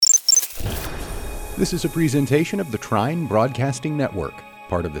This is a presentation of the Trine Broadcasting Network,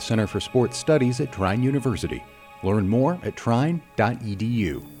 part of the Center for Sports Studies at Trine University. Learn more at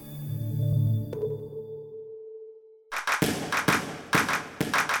trine.edu.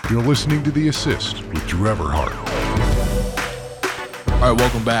 You're listening to The Assist with Drew Everhart. All right,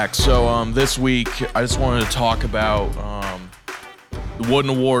 welcome back. So this week, I just wanted to talk about the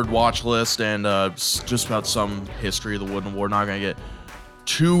Wooden Award Watchlist and just about some history of the Wooden Award. Not going to get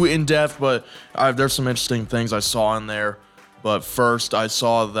too in-depth, but there's some interesting things I saw in there. But first, I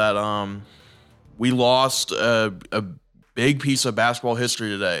saw that we lost a big piece of basketball history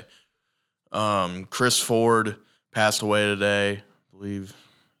today. Chris Ford passed away today. I believe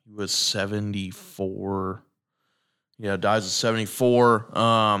he was 74. Yeah, dies at 74. If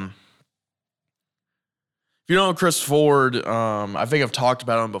you don't know Chris Ford, I think I've talked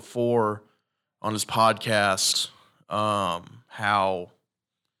about him before on his podcast, how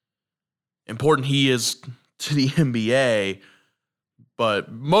important he is to the NBA,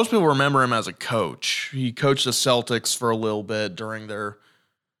 but most people remember him as a coach. He coached the Celtics for a little bit during their,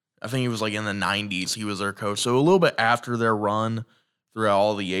 I think he was like in the 90s, he was their coach. So a little bit after their run throughout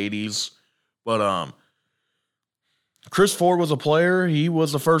all the 80s. But Chris Ford was a player. He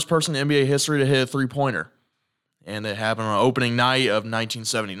was the first person in NBA history to hit a three-pointer. And it happened on opening night of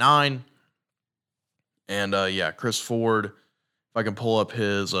 1979. And Chris Ford, if I can pull up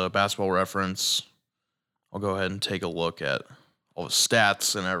his basketball reference, I'll go ahead and take a look at all his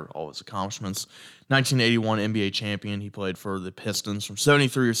stats and all his accomplishments. 1981 NBA champion. He played for the Pistons from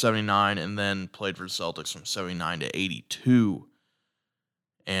 73 to 79 and then played for the Celtics from 79 to 82.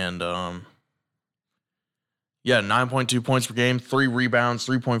 And 9.2 points per game, 3 rebounds,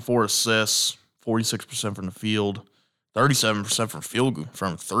 3.4 assists, 46% from the field, 37%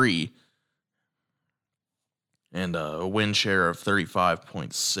 from three, and a win share of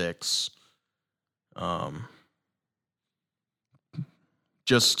 35.6.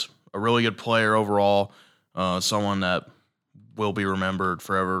 Just a really good player overall, someone that will be remembered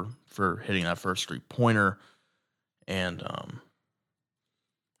forever for hitting that first three-pointer. And,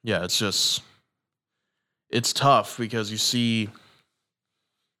 it's tough because you see,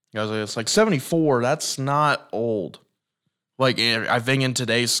 it's like 74, that's not old. Like, I think in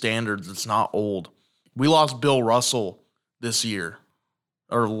today's standards, it's not old. We lost Bill Russell this year,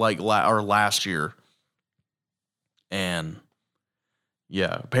 or last year. And,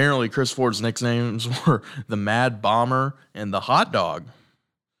 apparently Chris Ford's nicknames were the Mad Bomber and the Hot Dog.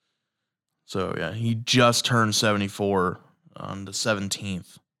 So, he just turned 74 on the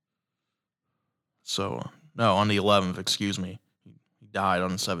 17th. So, no, on the 11th, excuse me. He died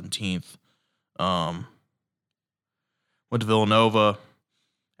on the 17th. Went to Villanova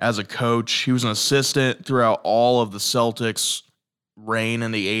as a coach. He was an assistant throughout all of the Celtics' reign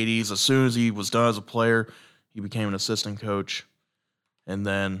in the 80s. As soon as he was done as a player, he became an assistant coach. And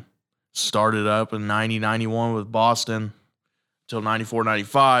then started up in 90-91 with Boston until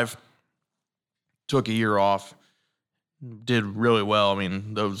 94-95. Took a year off. Did really well. I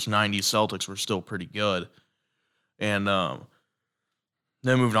mean, those 90s Celtics were still pretty good. And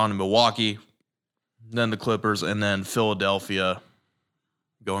then moved on to Milwaukee, then the Clippers, and then Philadelphia,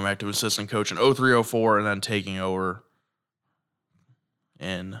 going back to assistant coach in 03-04, and then taking over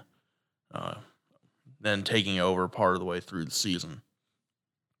and then taking over part of the way through the season.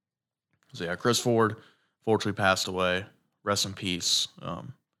 So, Chris Ford fortunately passed away. Rest in peace.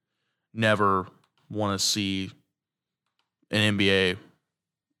 Never want to see an NBA,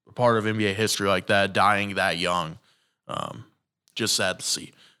 a part of NBA history like that, dying that young. Just sad to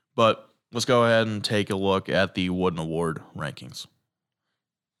see. But let's go ahead and take a look at the Wooden Award rankings.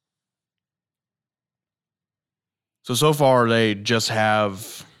 So far, they just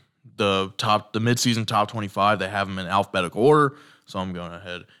have the midseason top 25. They have them in alphabetical order. So I'm going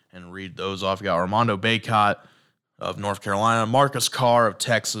ahead and read those off. You got Armando Bacot of North Carolina, Marcus Carr of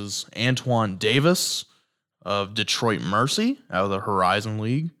Texas, Antoine Davis of Detroit Mercy out of the Horizon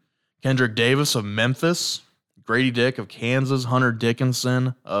League, Kendrick Davis of Memphis, Grady Dick of Kansas, Hunter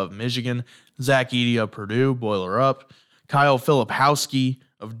Dickinson of Michigan, Zach Edey of Purdue, Boiler Up, Kyle Filipowski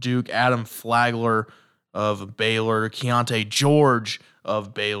of Duke, Adam Flagler of Baylor, Keontae George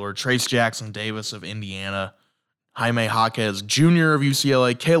of Baylor, Trace Jackson Davis of Indiana, Jaime Jaquez Jr. of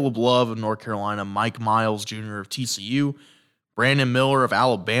UCLA, Caleb Love of North Carolina, Mike Miles Jr. of TCU, Brandon Miller of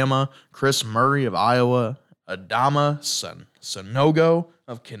Alabama, Chris Murray of Iowa, Adama Sanogo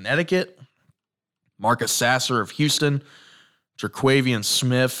of Connecticut, Marcus Sasser of Houston, Jerquavian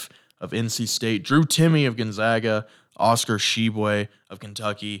Smith of NC State, Drew Timme of Gonzaga, Oscar Shibwe of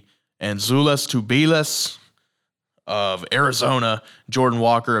Kentucky, and Zulas Tubilis of Arizona, Jordan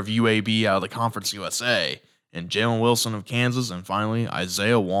Walker of UAB out of the Conference USA, and Jalen Wilson of Kansas, and finally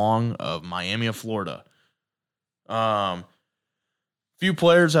Isaiah Wong of Miami of Florida. Few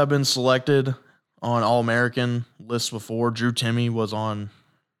players have been selected on All-American lists before. Drew Timme was on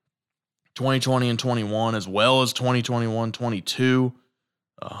 2020 and 21, as well as 2021-22.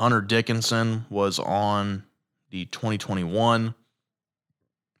 Hunter Dickinson was on the 2021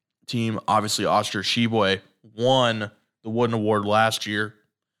 team. Obviously, Oscar Tshiebwe won the Wooden Award last year.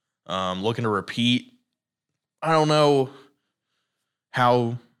 Looking to repeat. I don't know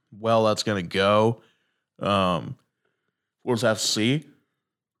how well that's going to go. We'll just have to see.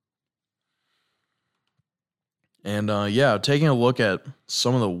 And, taking a look at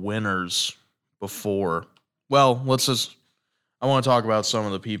some of the winners before. Well, I want to talk about some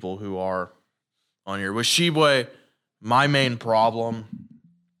of the people who are on here. With Tshiebwe, my main problem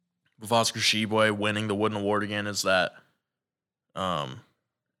with Oscar Tshiebwe winning the Wooden Award again is that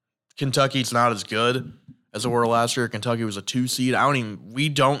Kentucky's not as good as it were last year. Kentucky was a 2 seed. We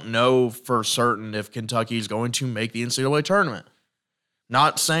don't know for certain if Kentucky is going to make the NCAA tournament.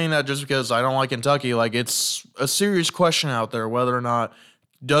 Not saying that just because I don't like Kentucky. Like, it's a serious question out there whether or not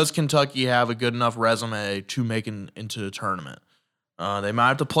does Kentucky have a good enough resume to make it into the tournament. They might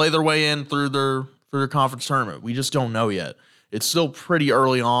have to play their way in through their conference tournament. We just don't know yet. It's still pretty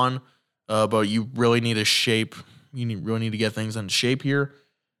early on, but you really need to shape. Really need to get things into shape here.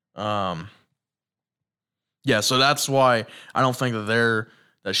 So that's why I don't think that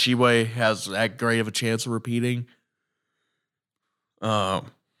Tshiebwe has that great of a chance of repeating.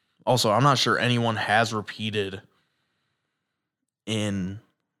 Also, I'm not sure anyone has repeated in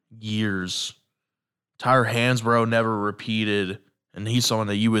years. Tyler Hansbrough never repeated, and he's someone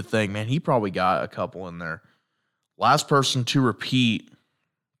that you would think, man, he probably got a couple in there. Last person to repeat,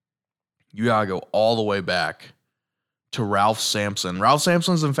 you gotta go all the way back to Ralph Sampson. Ralph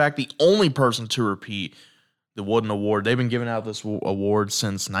Sampson's, in fact, the only person to repeat the Wooden Award. They've been giving out this award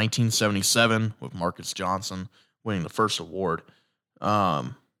since 1977, with Marcus Johnson winning the first award.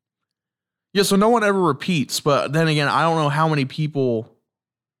 So no one ever repeats, but then again, I don't know how many people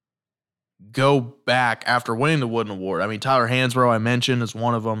go back after winning the Wooden Award. I mean, Tyler Hansbrough, I mentioned, is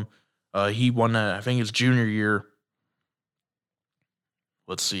one of them. He won that, I think, his junior year.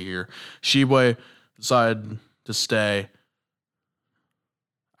 Let's see here. Tshiebwe decided to stay.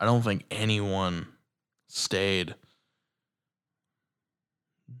 I don't think anyone stayed.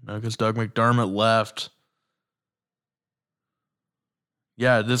 No, because Doug McDermott left.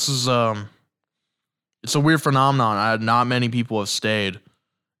 Yeah, this is it's a weird phenomenon. Not many people have stayed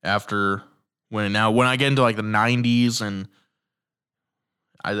after winning. Now, when I get into like the 90s, and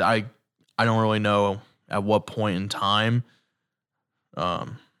I don't really know at what point in time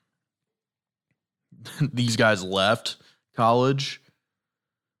these guys left college.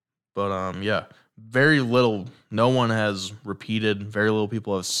 But very little. No one has repeated. Very little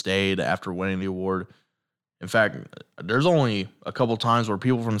people have stayed after winning the award. In fact, there's only a couple times where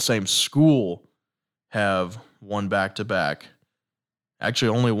people from the same school have won back-to-back.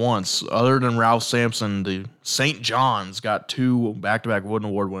 Actually, only once. Other than Ralph Sampson, the St. John's got 2 back-to-back Wooden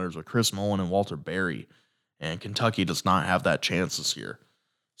Award winners with Chris Mullen and Walter Berry. And Kentucky does not have that chance this year.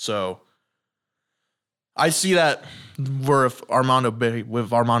 So I see that with Armando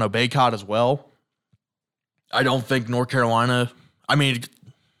Bacot as well. I don't think North Carolina,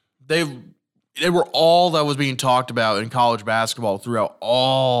 they were all that was being talked about in college basketball throughout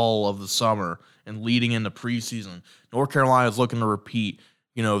all of the summer and leading into preseason. North Carolina is looking to repeat.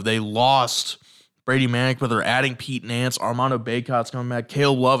 They lost Brady Manick, but they're adding Pete Nance. Armando Bacot's coming back.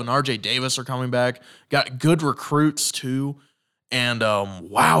 Caleb Love and RJ Davis are coming back. Got good recruits too. And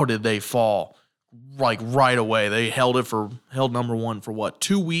wow, did they fall right away. They held number one for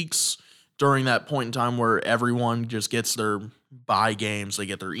 2 weeks during that point in time where everyone just gets their bye games. They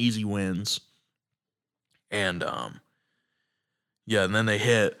get their easy wins. And, and then they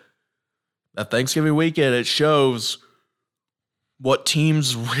hit that Thanksgiving weekend. It shows what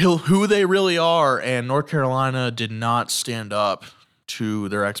teams who they really are, and North Carolina did not stand up to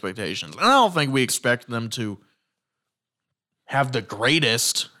their expectations. And I don't think we expect them to have the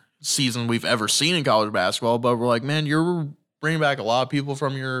greatest season we've ever seen in college basketball, but we're like, man, you're bringing back a lot of people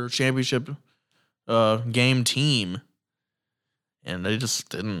from your championship game team, and they just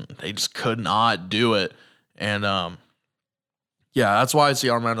could not do it. And that's why I see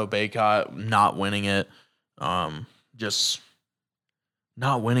Armando Bacot not winning it. Just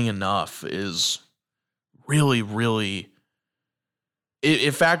not winning enough is really, really,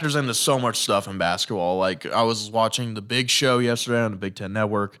 it factors into so much stuff in basketball. Like, I was watching The Big Show yesterday on the Big Ten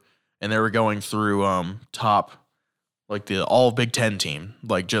Network, and they were going through top like the all Big Ten team,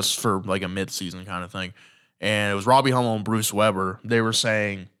 like just for like a midseason kind of thing. And it was Robbie Hummel and Bruce Weber. They were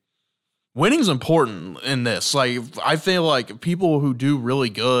saying winning's important in this. Like, I feel like people who do really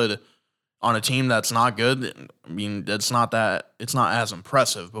good on a team that's not good, I mean, it's not as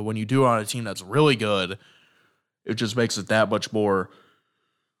impressive. But when you do it on a team that's really good, it just makes that much more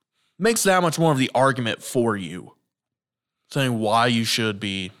of the argument for you, saying why you should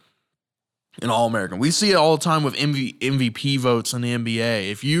be an All-American. We see it all the time with MVP votes in the NBA.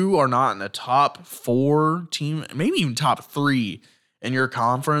 If you are not in the top 4 team, maybe even top 3 in your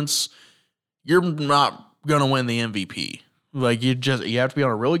conference, you're not going to win the MVP. Like, you have to be on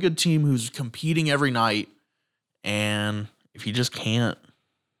a really good team who's competing every night. And if you just can't,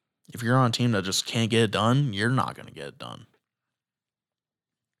 if you're on a team that just can't get it done, you're not going to get it done.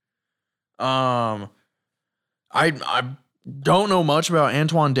 I don't know much about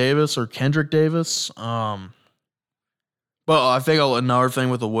Antoine Davis or Kendrick Davis. But I think another thing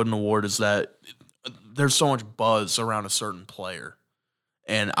with the Wooden Award is that there's so much buzz around a certain player.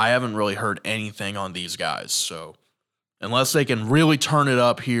 And I haven't really heard anything on these guys. So unless they can really turn it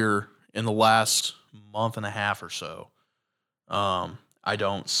up here in the last month and a half or so, I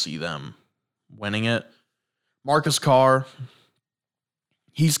don't see them winning it. Marcus Carr,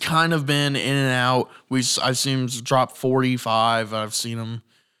 he's kind of been in and out. I've seen him drop 45. I've seen him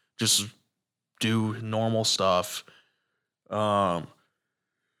just do normal stuff. Yeah,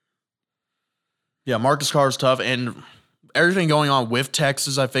 Marcus Carr is tough, and everything going on with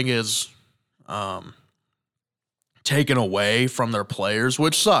Texas, I think, is taken away from their players,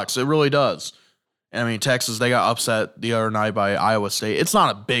 which sucks. It really does. And I mean, Texas, they got upset the other night by Iowa State. It's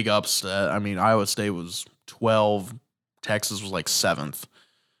not a big upset. I mean, Iowa State was 12. Texas was like 7th.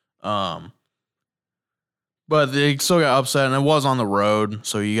 But they still got upset, and it was on the road,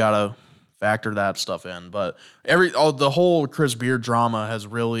 so you got to factor that stuff in. But the whole Chris Beard drama has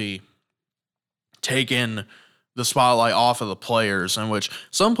really taken the spotlight off of the players, in which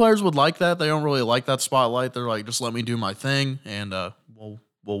some players would like that. They don't really like that spotlight. They're like, just let me do my thing, and we'll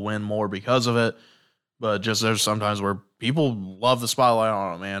win more because of it. But just there's sometimes where people love the spotlight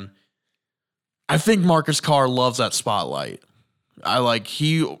on it, man. I think Marcus Carr loves that spotlight.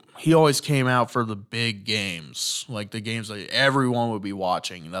 He always came out for the big games, like the games that everyone would be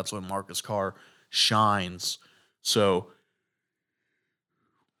watching, and that's when Marcus Carr shines. So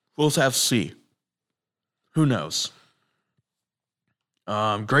we'll have to see. Who knows?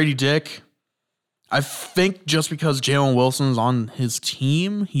 Grady Dick, I think just because Jalen Wilson's on his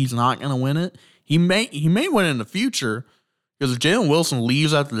team, he's not going to win it. He may win it in the future, because if Jalen Wilson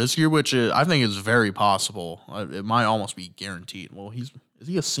leaves after this year, which I think is very possible, it might almost be guaranteed. Well, is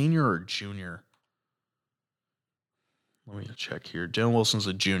he a senior or a junior? Let me check here. Jalen Wilson's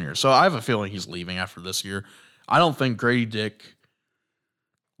a junior, so I have a feeling he's leaving after this year. I don't think Grady Dick,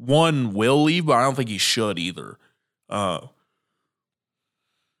 will leave, but I don't think he should either.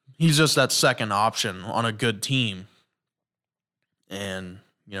 He's just that second option on a good team. And,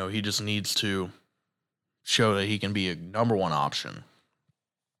 he just needs to show that he can be a number one option.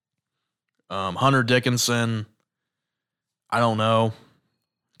 Hunter Dickinson, I don't know.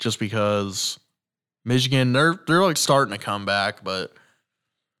 Just because Michigan, they're like starting to come back, but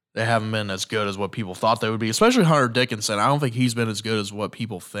they haven't been as good as what people thought they would be. Especially Hunter Dickinson. I don't think he's been as good as what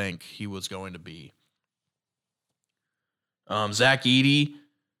people think he was going to be. Zach Edey,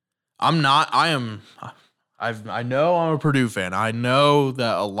 I know I'm a Purdue fan. I know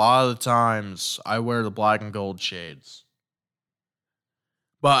that a lot of the times I wear the black and gold shades.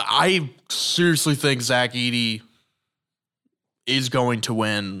 But I seriously think Zach Edey is going to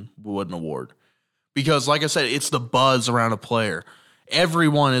win the Wooden Award. Because, like I said, it's the buzz around a player.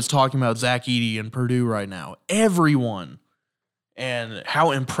 Everyone is talking about Zach Edey and Purdue right now. Everyone. And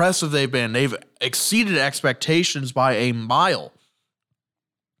how impressive they've been. They've exceeded expectations by a mile.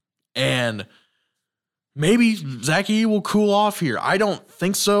 And maybe Zach Edey will cool off here. I don't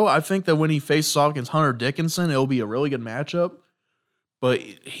think so. I think that when he faces off against Hunter Dickinson, it'll be a really good matchup. But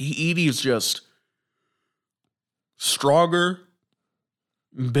Edey is just stronger,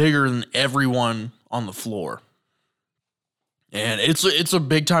 bigger than everyone on the floor. And it's a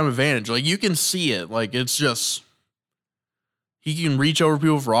big-time advantage. Like, you can see it. Like, it's just he can reach over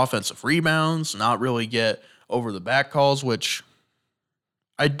people for offensive rebounds, not really get over the back calls, which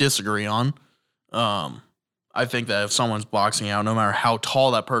I disagree on. I think that if someone's boxing out, no matter how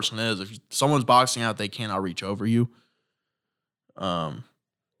tall that person is, if someone's boxing out, they cannot reach over you.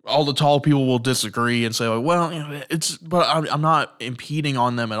 All the tall people will disagree and say, like, well, but I'm not impeding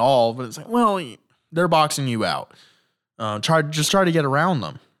on them at all. But it's like, well, they're boxing you out. Try to get around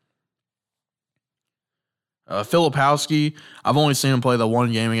them. Filipowski, I've only seen him play the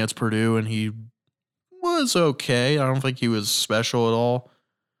one game against Purdue, and he was okay. I don't think he was special at all.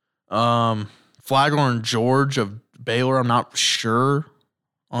 Flaghorn George of Baylor, I'm not sure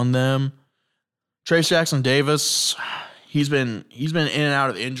on them. Trace Jackson Davis, he's been in and out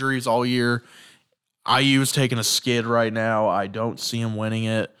of injuries all year. IU is taking a skid right now. I don't see him winning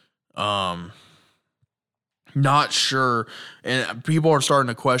it. Not sure. And people are starting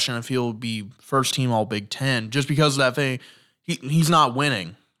to question if he'll be first team all Big Ten just because of that thing. He's not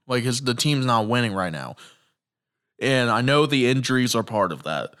winning. Like the team's not winning right now. And I know the injuries are part of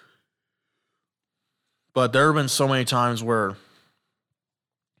that. But there have been so many times where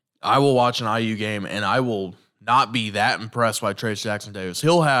I will watch an IU game and I will not be that impressed by Trace Jackson Davis.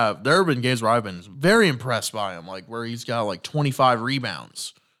 There have been games where I've been very impressed by him, like where he's got like 25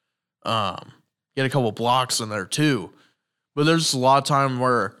 rebounds. Get a couple blocks in there too. But there's a lot of time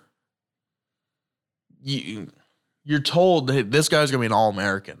where you're told that this guy's going to be an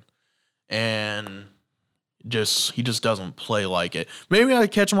All-American. And he just doesn't play like it. Maybe I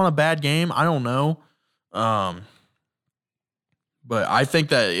catch him on a bad game. I don't know. But I think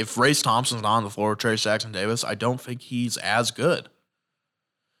that if Race Thompson's not on the floor with Trace Jackson Davis, I don't think he's as good.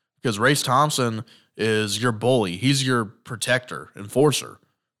 Because Race Thompson is your bully. He's your protector, enforcer.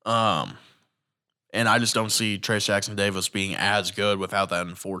 And I just don't see Trace Jackson Davis being as good without that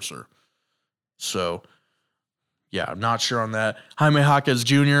enforcer. So, yeah, I'm not sure on that. Jaime Jaquez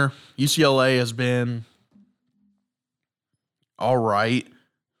Jr., UCLA has been all right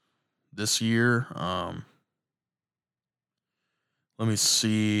this year. Let me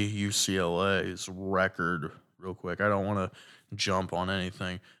see UCLA's record real quick. I don't want to jump on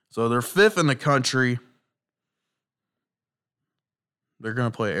anything. So they're 5th in the country. They're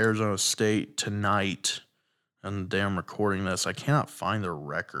going to play Arizona State tonight. And the day I'm recording this, I cannot find their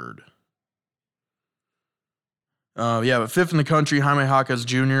record. But 5th in the country, Jaime Jaquez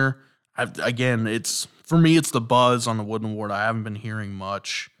Jr. Again, for me, it's the buzz on the Wooden Award. I haven't been hearing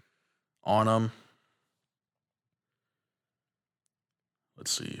much on him.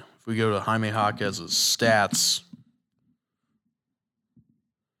 Let's see. If we go to Jaime Jaquez's stats.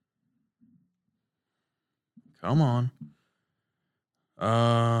 Come on.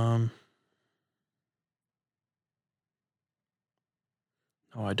 No,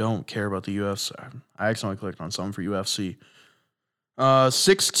 I don't care about the UFC. I accidentally clicked on something for UFC.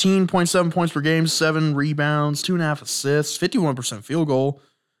 16.7 points per game, 7 rebounds, 2.5 assists, 51% field goal.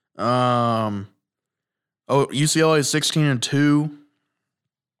 UCLA is 16-2.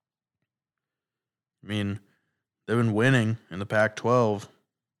 I mean, they've been winning in the Pac-12.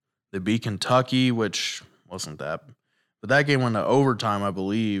 They beat Kentucky, which wasn't that. But that game went to overtime, I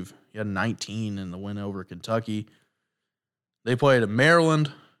believe. He had 19 in the win over Kentucky. They played at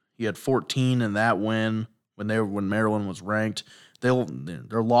Maryland. He had 14 in that win when Maryland was ranked. Their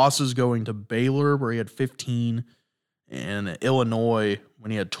losses going to Baylor, where he had 15, and Illinois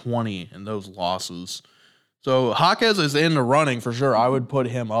when he had 20 in those losses. So Jaquez is in the running for sure. I would put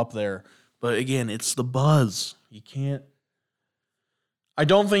him up there. But again, it's the buzz. I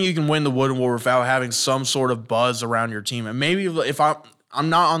don't think you can win the Wooden Award without having some sort of buzz around your team. And maybe if I'm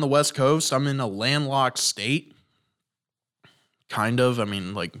not on the West Coast, I'm in a landlocked state. Kind of. I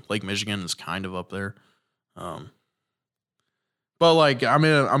mean, like Lake Michigan is kind of up there. But like I'm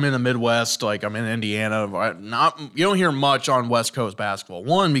in the Midwest, like I'm in Indiana. You don't hear much on West Coast basketball.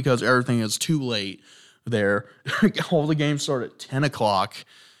 One, because everything is too late there. All the games start at 10 o'clock.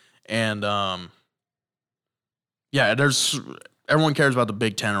 And everyone cares about the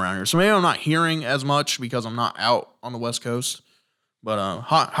Big Ten around here. So maybe I'm not hearing as much because I'm not out on the West Coast. But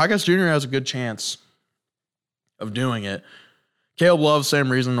Jaquez Jr. has a good chance of doing it. Caleb Love,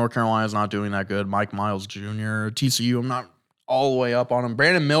 same reason North Carolina is not doing that good. Mike Miles Jr., TCU, I'm not all the way up on him.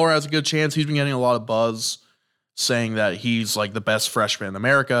 Brandon Miller has a good chance. He's been getting a lot of buzz saying that he's like the best freshman in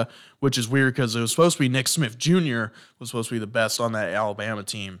America, which is weird because it was supposed to be Nick Smith Jr. was supposed to be the best on that Alabama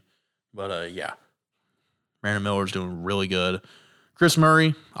team. But, Brandon Miller's doing really good. Chris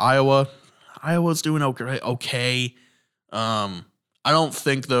Murray, Iowa. Iowa's doing okay. I don't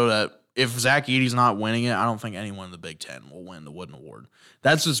think, though, that if Zach Edey's not winning it, I don't think anyone in the Big Ten will win the Wooden Award.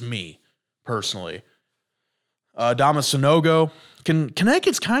 That's just me, personally. Dama Sonogo.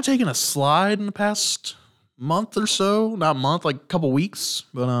 Connecticut's kind of taken a slide in the past month or so. Not month, like a couple weeks.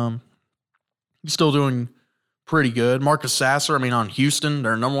 But he's still doing pretty good. Marcus Sasser, on Houston,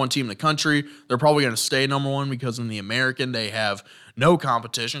 they're number one team in the country. They're probably going to stay number one because in the American, they have no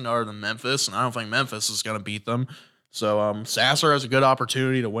competition other than Memphis, and I don't think Memphis is going to beat them. So Sasser has a good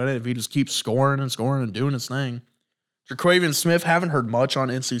opportunity to win it if he just keeps scoring and doing his thing. Jaquavian Smith, haven't heard much on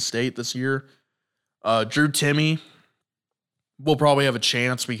NC State this year. Drew Timme will probably have a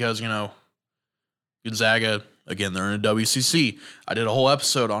chance because, Gonzaga, again, they're in a WCC. I did a whole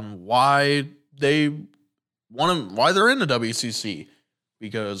episode on why they're in the WCC,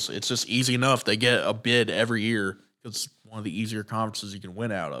 because it's just easy enough. They get a bid every year. It's one of the easier conferences you can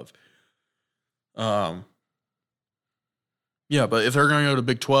win out of. Yeah, but if they're going to go to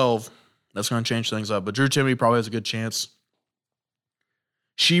Big 12, that's going to change things up. But Drew Timme probably has a good chance.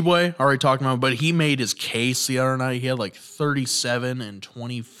 Sheboy, already talked about him, but he made his case the other night. He had like 37 and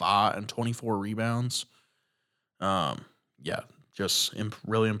 25 and 24 rebounds. Just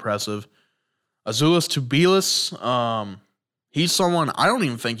really impressive. Azuolas Tubelis, he's someone I don't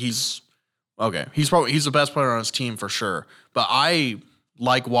even think he's okay. He's the best player on his team for sure. But I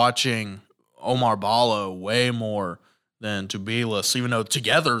like watching Omar Ballo way more than Tubelis, even though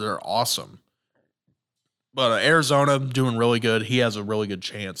together they're awesome. But Arizona doing really good. He has a really good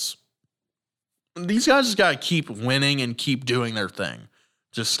chance. These guys just got to keep winning and keep doing their thing.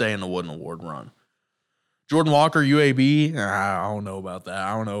 Just stay in the Wooden Award run. Jordan Walker, UAB. I don't know about that.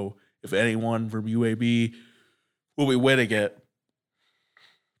 I don't know if anyone from UAB will be winning it.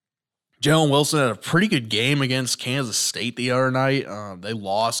 Jalen Wilson had a pretty good game against Kansas State the other night. They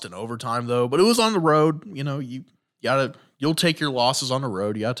lost in overtime, though. But it was on the road. You'll take your losses on the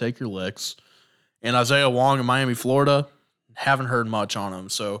road. You got to take your licks. And Isaiah Wong in Miami, Florida, haven't heard much on him.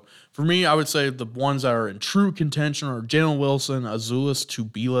 So for me, I would say the ones that are in true contention are Jalen Wilson, Azuolas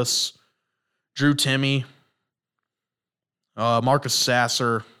Tubelis, Drew Timme, Marcus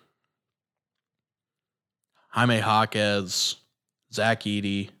Sasser, Jaime Jaquez, Zach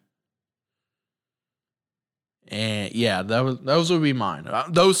Edey. And yeah, those would be mine.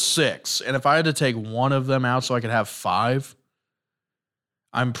 Those 6. And if I had to take one of them out so I could have 5,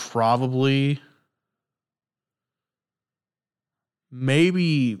 I'm probably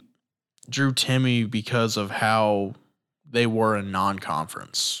maybe Drew Timme because of how they were in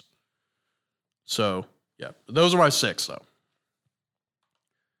non-conference. So, yeah, those are my 6, though.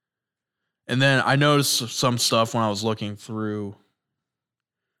 And then I noticed some stuff when I was looking through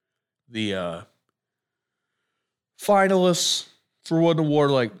the finalists for Wooden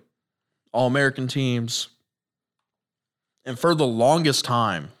Award, like All-American teams. And for the longest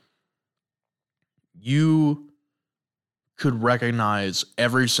time, you could recognize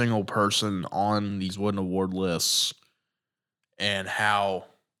every single person on these Wooden Award lists and how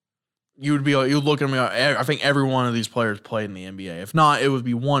you'd look at me. I think every one of these players played in the NBA. If not, it would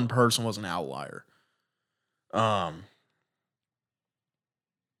be one person was an outlier. By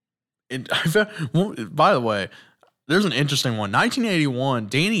the way, there's an interesting one. 1981,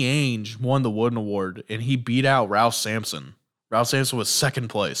 Danny Ainge won the Wooden Award, and he beat out Ralph Sampson. Ralph Sampson was second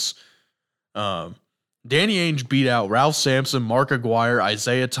place. Danny Ainge beat out Ralph Sampson, Mark Aguirre,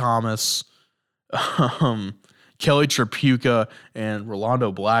 Isaiah Thomas, Kelly Tripucka, and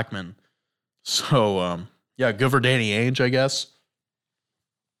Rolando Blackman. So, good for Danny Ainge, I guess.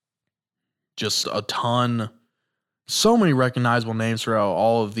 Just a ton. So many recognizable names throughout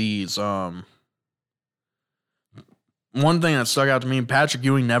all of these. One thing that stuck out to me, Patrick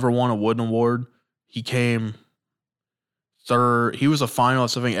Ewing never won a Wooden Award. He came third. He was a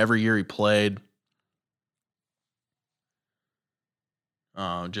finalist, I think, every year he played.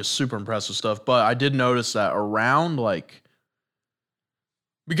 Just super impressive stuff. But I did notice that around,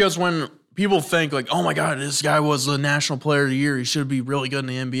 because when people think, oh my God, this guy was the National Player of the Year, he should be really good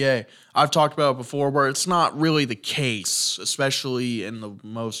in the NBA. I've talked about it before where it's not really the case, especially in the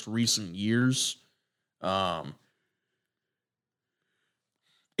most recent years.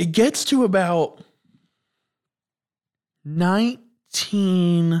 It gets to about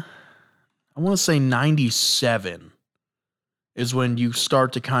 97 is when you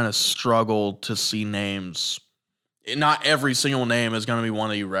start to kind of struggle to see names. Not every single name is going to be one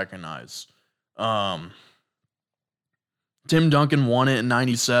that you recognize. Tim Duncan won it in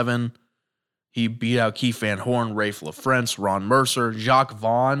 97. He beat out Keith Van Horn, Rafe LaFrance, Ron Mercer, Jacques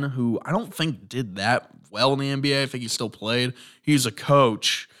Vaughn, who I don't think did that well in the NBA. I think he still played. He's a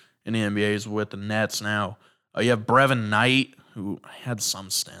coach in the NBA. He's with the Nets now. You have Brevin Knight, who had some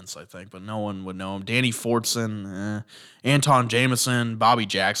stints, I think, but no one would know him. Danny Fortson, Anton Jameson, Bobby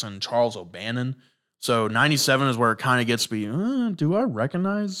Jackson, Charles O'Bannon. So 97 is where it kind of gets to be, do I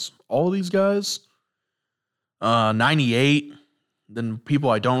recognize all these guys? 98, then people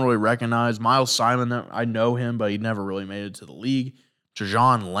I don't really recognize. Miles Simon, I know him, but he never really made it to the league.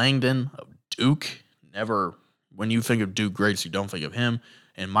 Trajan Langdon of Duke. Never, when you think of Duke greats, you don't think of him.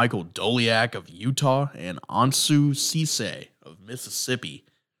 And Michael Doliak of Utah, and Ansu Cisse of Mississippi.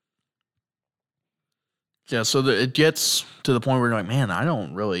 Yeah, so it gets to the point where you're like, man, I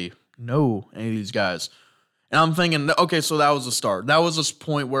don't really know any of these guys. And I'm thinking, okay, so that was the start. That was this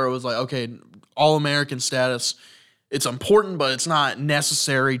point where it was like, okay, All-American status, it's important, but it's not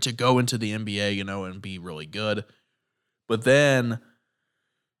necessary to go into the NBA, and be really good. But then,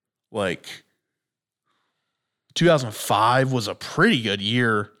 2005 was a pretty good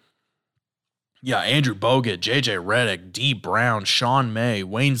year. Yeah, Andrew Bogut, J.J. Redick, D. Brown, Sean May,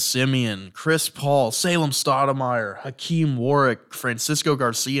 Wayne Simeon, Chris Paul, Salem Stoudemire, Hakeem Warwick, Francisco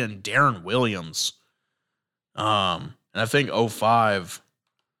Garcia, and Darren Williams. And I think 05,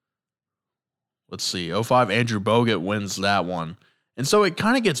 let's see, 05, Andrew Bogut wins that one. And so it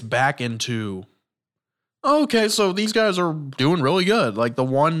kind of gets back into, okay, so these guys are doing really good. Like the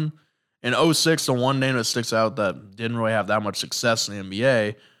one in 06, the one name that sticks out that didn't really have that much success in the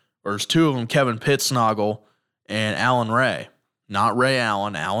NBA, or there's two of them, Kevin Pittsnoggle and Allen Ray. Not Ray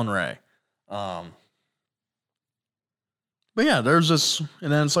Allen, Allen Ray. But yeah, there's this,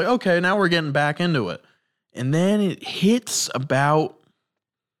 and then it's like, okay, now we're getting back into it. And then it hits about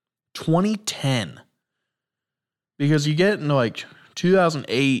 2010. Because you get into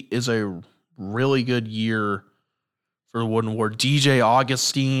 2008 is a really good year for the Wooden Award. DJ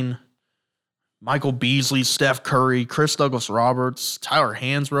Augustine, Michael Beasley, Steph Curry, Chris Douglas Roberts, Tyler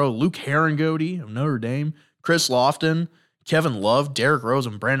Hansbrough, Luke Herringody of Notre Dame, Chris Lofton, Kevin Love, Derrick Rose,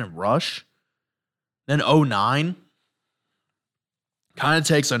 and Brandon Rush. Then 2009 kind of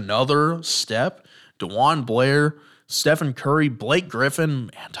takes another step. DeJuan Blair, Stephen Curry, Blake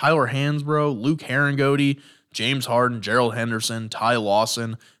Griffin, Tyler Hansbrough, Luke Herringody, James Harden, Gerald Henderson, Ty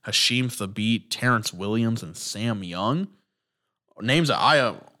Lawson, Hasheem Thabeet, Terrence Williams, and Sam Young. Names that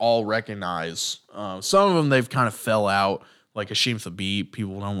I all recognize. Some of them they've kind of fell out, like Hasheem Thabeet.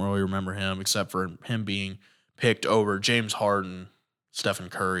 People don't really remember him except for him being picked over James Harden, Stephen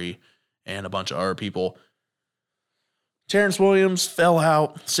Curry, and a bunch of other people. Terrence Williams fell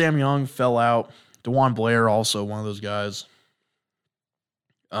out. Sam Young fell out. DeJuan Blair, also one of those guys.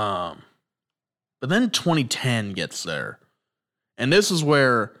 But then 2010 gets there. And this is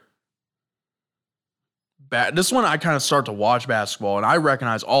where this is when I kind of start to watch basketball, and I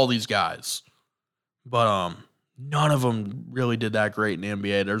recognize all these guys. But none of them really did that great in the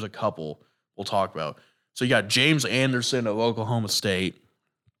NBA. There's a couple we'll talk about. So you got James Anderson of Oklahoma State,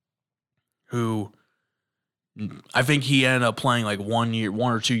 who I think he ended up playing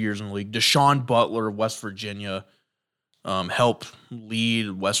 1 or 2 years in the league. Deshaun Butler of West Virginia helped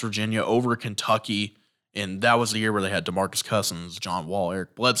lead West Virginia over Kentucky, and that was the year where they had DeMarcus Cousins, John Wall,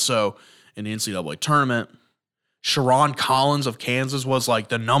 Eric Bledsoe in the NCAA tournament. Sharon Collins of Kansas was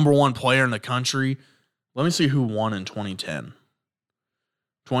the number one player in the country. Let me see who won in 2010.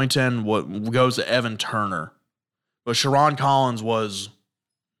 2010 goes to Evan Turner. But Sharon Collins was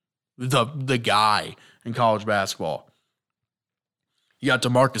the guy in college basketball. You got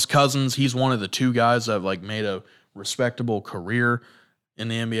DeMarcus Cousins. He's one of the two guys that have made a respectable career in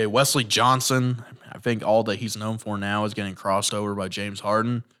the NBA. Wesley Johnson, I think all that he's known for now is getting crossed over by James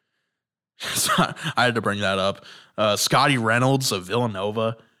Harden. So I had to bring that up. Scotty Reynolds of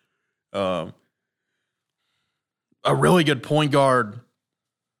Villanova. A really good point guard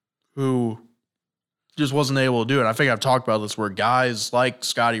who just wasn't able to do it. I think I've talked about this where guys like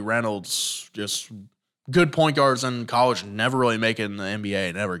Scotty Reynolds, just good point guards in college, never really make it in the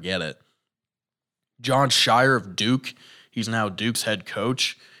NBA, never get it. John Shire of Duke. He's now Duke's head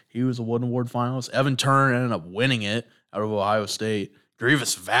coach. He was a Wooden Award finalist. Evan Turner ended up winning it out of Ohio State.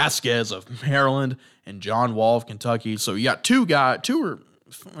 Grievous Vasquez of Maryland and John Wall of Kentucky. So you got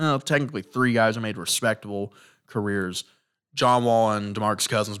technically three guys who made respectable careers. John Wall and DeMarcus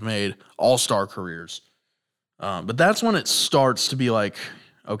Cousins made all-star careers. But that's when it starts to be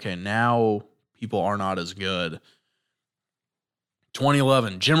okay, now people are not as good.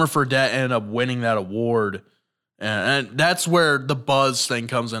 2011, Jimmer Fredette ended up winning that award. And that's where the buzz thing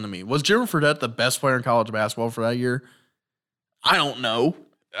comes into me. Was Jimmer Fredette the best player in college basketball for that year? I don't know.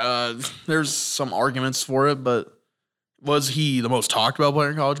 There's some arguments for it, but was he the most talked about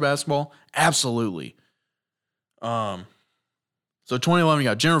player in college basketball? Absolutely. So 2011, you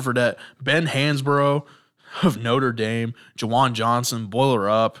got Jimmer Fredette, Ben Hansbrough of Notre Dame, Jawan Johnson, Boiler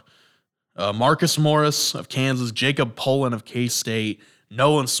Up, Marcus Morris of Kansas, Jacob Pullen of K-State,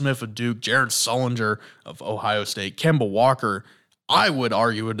 Nolan Smith of Duke, Jared Sullinger of Ohio State, Kemba Walker. I would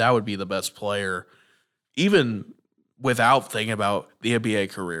argue that would be the best player, even without thinking about the NBA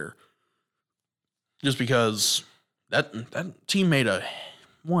career. Just because that team made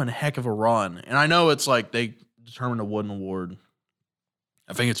one heck of a run. And I know it's they determined a Wooden Award.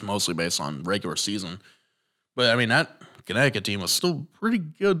 I think it's mostly based on regular season. But, I mean, that Connecticut team was still pretty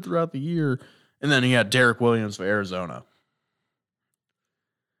good throughout the year. And then you had Derrick Williams for Arizona.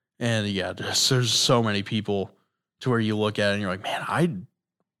 And yeah, there's so many people to where you look at it and you're like, man, I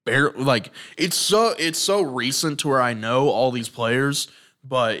barely like it's so recent to where I know all these players.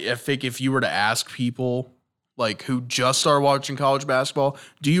 But I think if you were to ask people like who just started watching college basketball,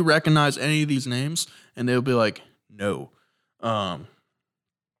 do you recognize any of these names? And they'll be like, no.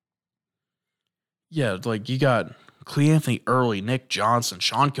 Yeah, like you got Cleanthony Early, Nick Johnson,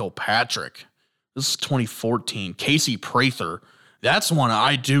 Sean Kilpatrick. This is 2014. Casey Prather. That's one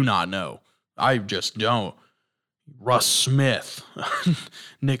I do not know. I just don't. Russ Smith,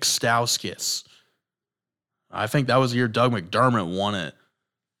 Nick Stauskas. I think that was the year Doug McDermott won it.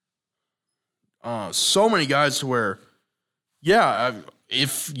 So many guys to where,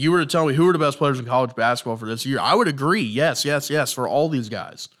 if you were to tell me who are the best players in college basketball for this year, I would agree. Yes, for all these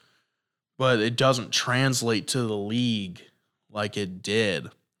guys. But it doesn't translate to the league like it did.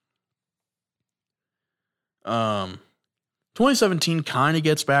 2017 kind of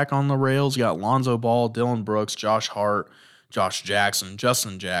gets back on the rails. You got Lonzo Ball, Dylan Brooks, Josh Hart, Josh Jackson,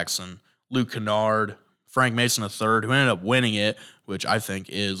 Justin Jackson, Luke Kennard, Frank Mason III, who ended up winning it, which I think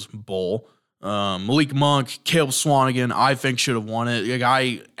is bull. Malik Monk, Caleb Swanigan, I think should have won it. The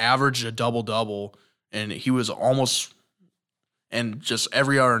guy averaged a double-double, and he was almost, and just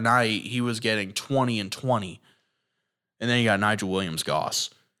every other night, he was getting 20 and 20. And then you got Nigel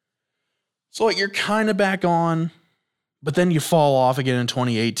Williams-Goss. So, like, you're kind of back on, but then you fall off again in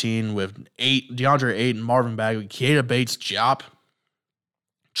 2018 with DeAndre Ayton, Marvin Bagley, Keita Bates-Diop,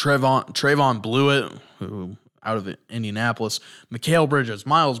 Trayvon Blewett, who out of Indianapolis, Mikal Bridges,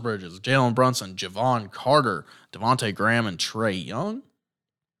 Miles Bridges, Jalen Brunson, Javon Carter, Devontae Graham, and Trey Young.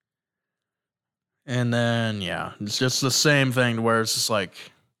 And then, it's just the same thing where it's just like,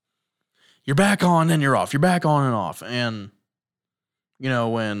 you're back on, then you're off. You're back on and off. And,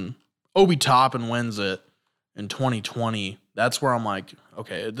 when Obi Toppin wins it in 2020, that's where I'm like,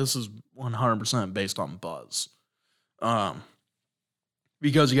 okay, this is 100% based on buzz.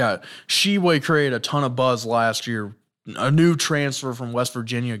 Because you got Sheway created a ton of buzz last year, a new transfer from West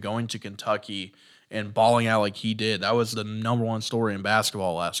Virginia going to Kentucky and balling out like he did. That was the number one story in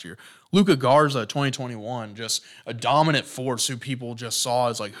basketball last year. Luka Garza, 2021, just a dominant force who people just saw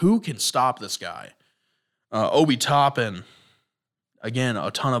as like, who can stop this guy? Obi Toppin, again, a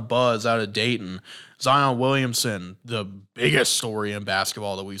ton of buzz out of Dayton. Zion Williamson, the biggest story in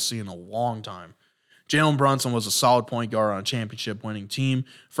basketball that we've seen in a long time. Jalen Brunson was a solid point guard on a championship-winning team.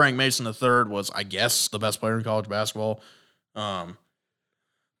 Frank Mason III was, I guess, the best player in college basketball.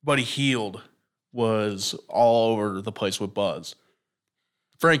 Buddy Hield was all over the place with buzz.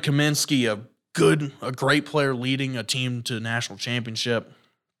 Frank Kaminsky, a great player leading a team to national championship,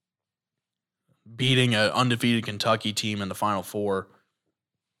 beating an undefeated Kentucky team in the Final Four.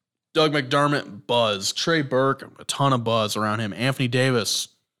 Doug McDermott, buzz. Trey Burke, a ton of buzz around him. Anthony Davis,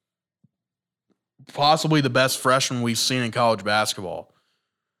 possibly the best freshman we've seen in college basketball.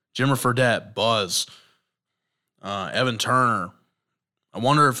 Jimmer Fredette, buzz. Evan Turner. I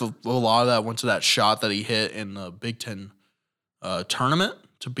wonder if a lot of that went to that shot that he hit in the Big Ten tournament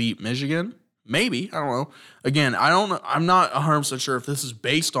to beat Michigan. Maybe. I don't know. Again, I'm not 100% sure if this is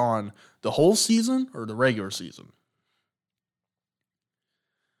based on the whole season or the regular season.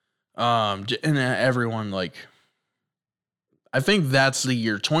 And everyone, I think that's the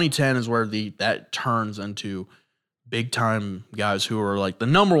year. 2010 is where that turns into big time guys who are like the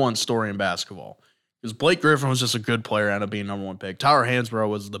number one story in basketball. Because Blake Griffin was just a good player, ended up being number one pick. Tyler Hansbrough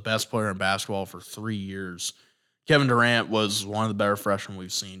was the best player in basketball for 3 years. Kevin Durant was one of the better freshmen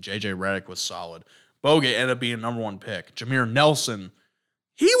we've seen. JJ Redick was solid. Bogut ended up being number one pick. Jameer Nelson,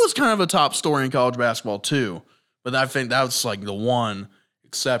 he was kind of a top story in college basketball too. But I think that was like the one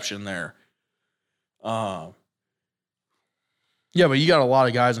exception there. Yeah, but you got a lot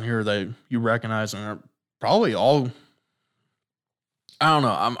of guys in here that you recognize and are probably all, I don't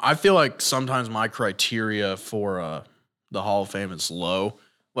know. I feel like sometimes my criteria for the Hall of Fame is low.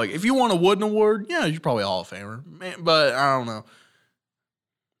 Like, if you want a Wooden Award, yeah, you're probably a Hall of Famer. But I don't know.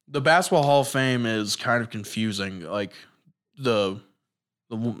 The Basketball Hall of Fame is kind of confusing. Like, the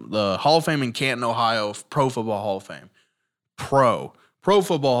Hall of Fame in Canton, Ohio, Pro Football Hall of Fame. Pro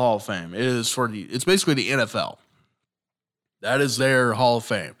Football Hall of Fame it's basically the NFL. That is their Hall of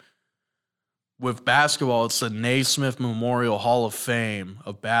Fame. With basketball, it's the Naismith Memorial Hall of Fame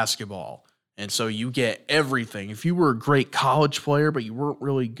of basketball. And so you get everything. If you were a great college player, but you weren't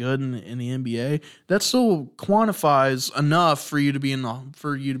really good in the NBA, that still quantifies enough for you to be a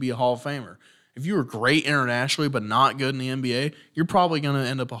Hall of Famer. If you were great internationally, but not good in the NBA, you're probably going to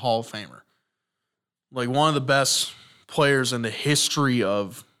end up a Hall of Famer. Like, one of the best players in the history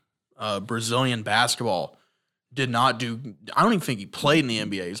of Brazilian basketball, did not do. I don't even think he played in the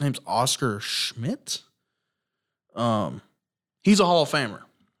NBA. His name's Oscar Schmidt. He's a Hall of Famer,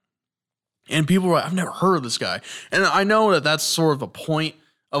 and people were like, I've never heard of this guy. And I know that that's sort of the point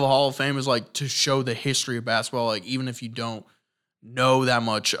of a Hall of Fame, is like to show the history of basketball. Like, even if you don't know that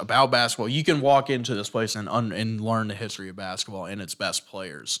much about basketball, you can walk into this place and learn the history of basketball and its best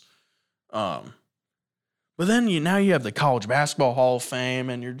players. But then now you have the College Basketball Hall of Fame,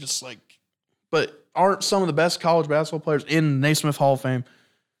 and you're just like, but aren't some of the best college basketball players in Naismith Hall of Fame?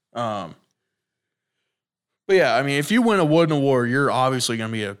 But yeah, I mean, if you win a Wooden Award, you're obviously going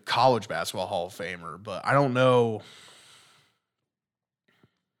to be a college basketball Hall of Famer. But I don't know.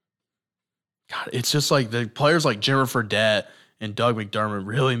 God, it's just like the players like Jimmer Fredette and Doug McDermott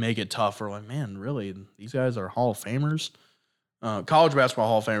really make it tough. We're like, man, really? These guys are Hall of Famers? College basketball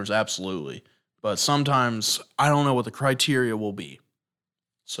Hall of Famers, absolutely. But sometimes I don't know what the criteria will be.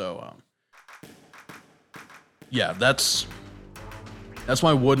 So, yeah, that's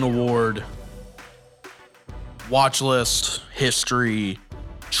my Wooden Award watch list, history,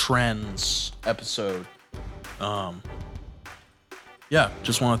 trends episode. Yeah,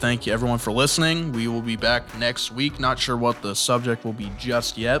 just want to thank you everyone for listening. We will be back next week. Not sure what the subject will be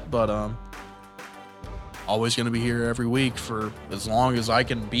just yet, but always going to be here every week for as long as I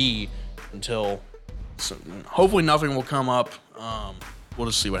can be until hopefully nothing will come up. We'll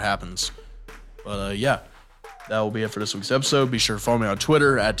just see what happens. But yeah, that will be it for this week's episode. Be sure to follow me on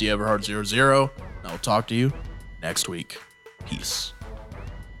Twitter at DEverhard00. And I will talk to you next week. Peace.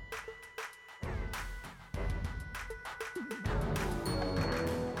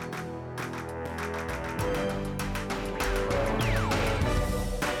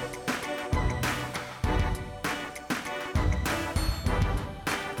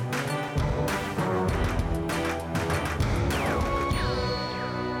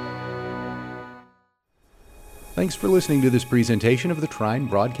 Thanks for listening to this presentation of the Trine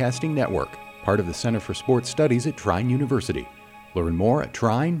Broadcasting Network, part of the Center for Sports Studies at Trine University. Learn more at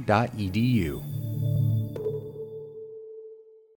trine.edu.